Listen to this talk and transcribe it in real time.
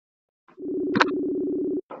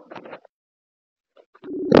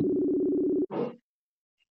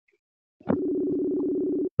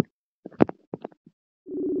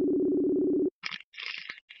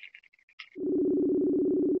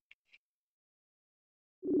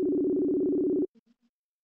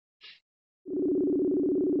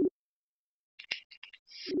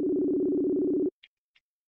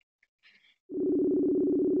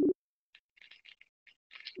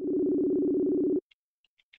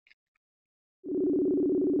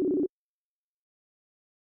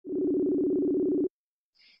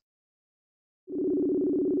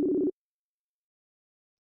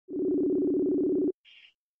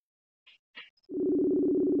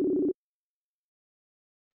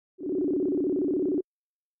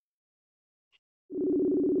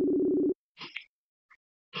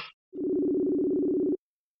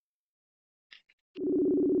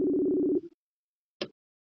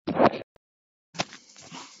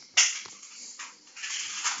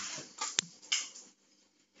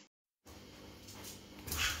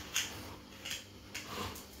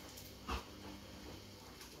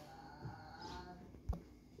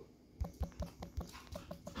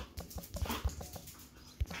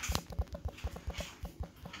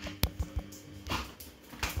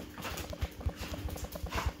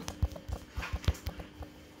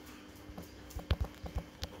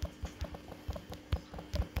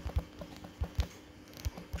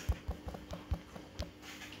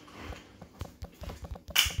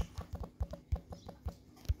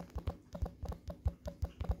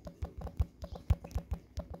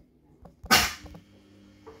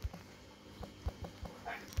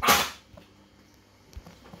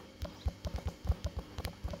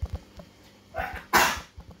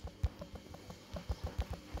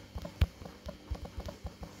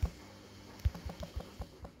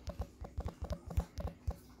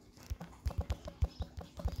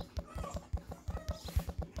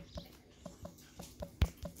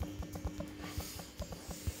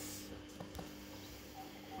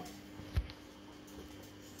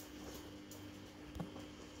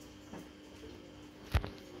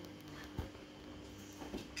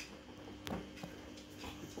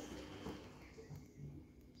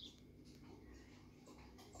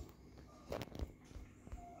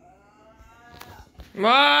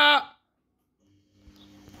What?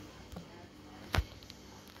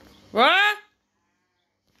 What?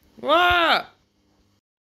 What?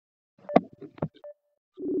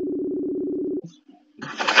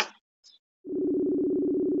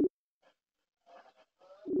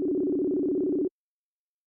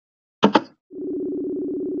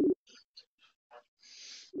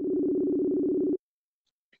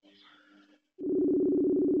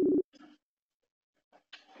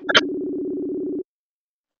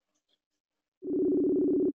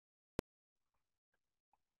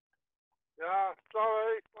 Yeah,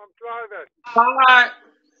 sorry, I'm driving. Alright.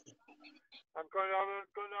 I'm going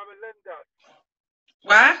over Linda.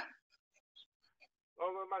 Where?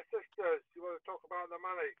 Over my sisters. You want to talk about the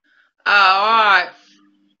money? Oh, alright.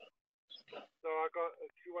 So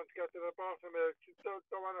she wants to go to the bathroom here. She don't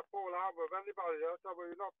want to fall out with anybody. I said, well,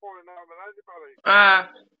 you're not falling out with anybody. I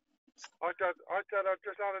said, I've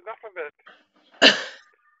just had enough of it.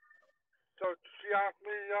 So she asked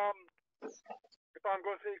me if I'm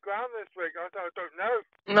going to see Gran this week. I said, I don't know.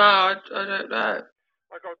 No, I don't know.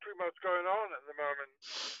 I got too much going on at the moment.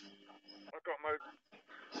 I got my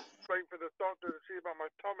waiting for the doctor to see about my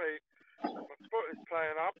tummy. My foot is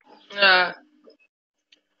playing up. Yeah.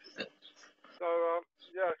 So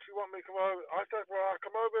yeah, she wanted me to come over. I said, well, I'll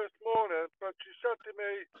come over this morning, but she said to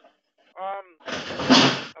me,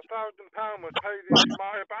 £1,000 was paid into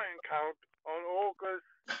my bank account on August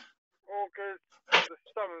the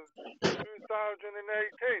 7th, 2018.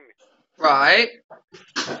 Right.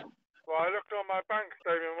 Well, I looked on my bank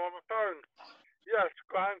statement on my phone. Yes,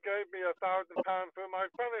 Gran gave me £1,000 for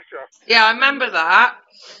my furniture. Yeah, I remember that.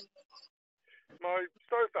 My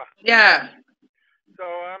sofa. Yeah. So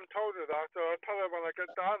I haven't told her that, so I'll tell her when I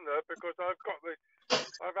get down there because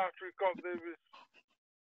I've actually got the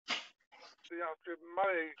actual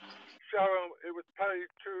money showing it was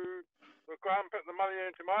paid to the Gran put the money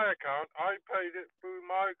into my account. I paid it through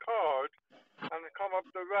my card and it come up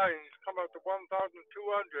the range, come up to 1,200.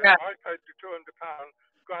 Yeah. I paid the £200.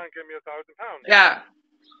 Gran gave me £1,000. Yeah.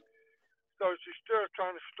 So she's still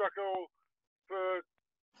trying to struggle for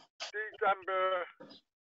December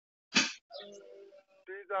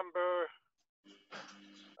 2018,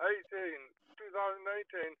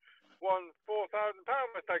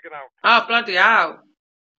 £4,000 was taken out. Oh, bloody hell.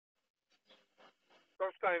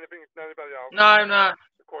 Don't say anything to anybody else. No. To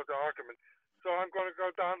cause an argument. So I'm going to go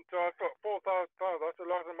down to, I thought £4,000, that's a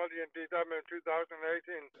lot of money in December in 2018.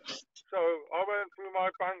 So I went through my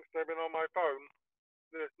bank statement on my phone.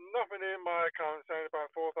 There's nothing in my account saying about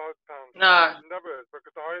 £4,000. No. Never is,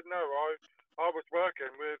 because I know I was working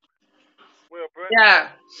with Brent.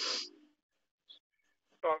 Yeah.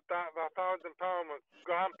 But that £1,000 was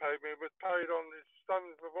Gran paid me was paid on the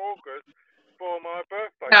 7th of August for my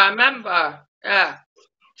birthday. Yeah, I remember. Yeah.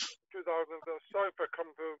 2000, the sofa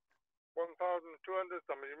come to 1,200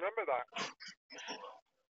 something. You remember that?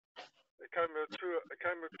 It came with two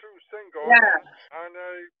singles and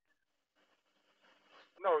it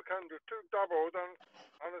came with two doubles and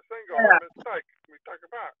a single. Yeah. A mistake. We take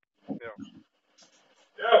it back. Yeah.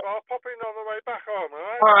 But I'll pop in on the way back home,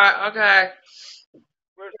 alright? Alright, okay.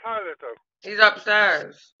 Where's Tyler though? He's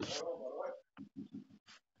upstairs.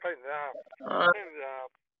 Pain in the ass. Alright. Pain in the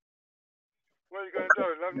ass. What are you going to do?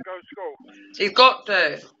 Let him go to school? He's got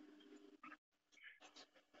to.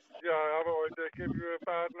 Yeah, otherwise they give you a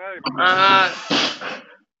bad name. I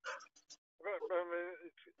mean,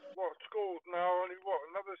 what, school's now only,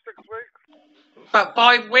 another 6 weeks? About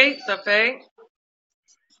 5 weeks, I think.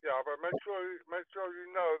 Yeah, but make sure you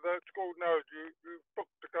know that school knows you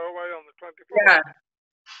booked to go away on the 24th. Yeah.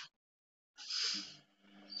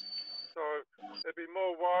 So it'd be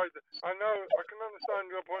more wise. I know, I can understand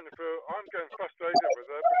your point of view. I'm getting frustrated with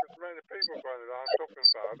it because many people going around talking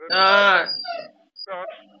about it. But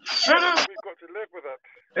we've got to live with it.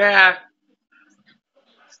 Yeah.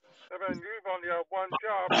 I mean, you've only had one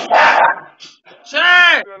job.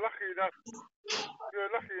 Sure. You're lucky enough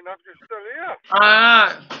you're still here.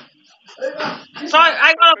 Sorry,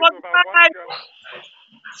 hang on, People about one job.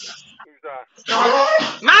 Who's that?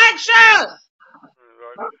 Marshall!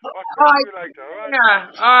 Right. I'll speak to you later, alright?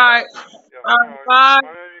 Yeah, alright. Yeah, Bye.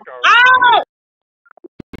 there you go. Ow!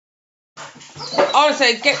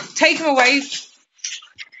 Honestly, take him away.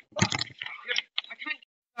 I can't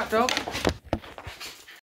get that dog.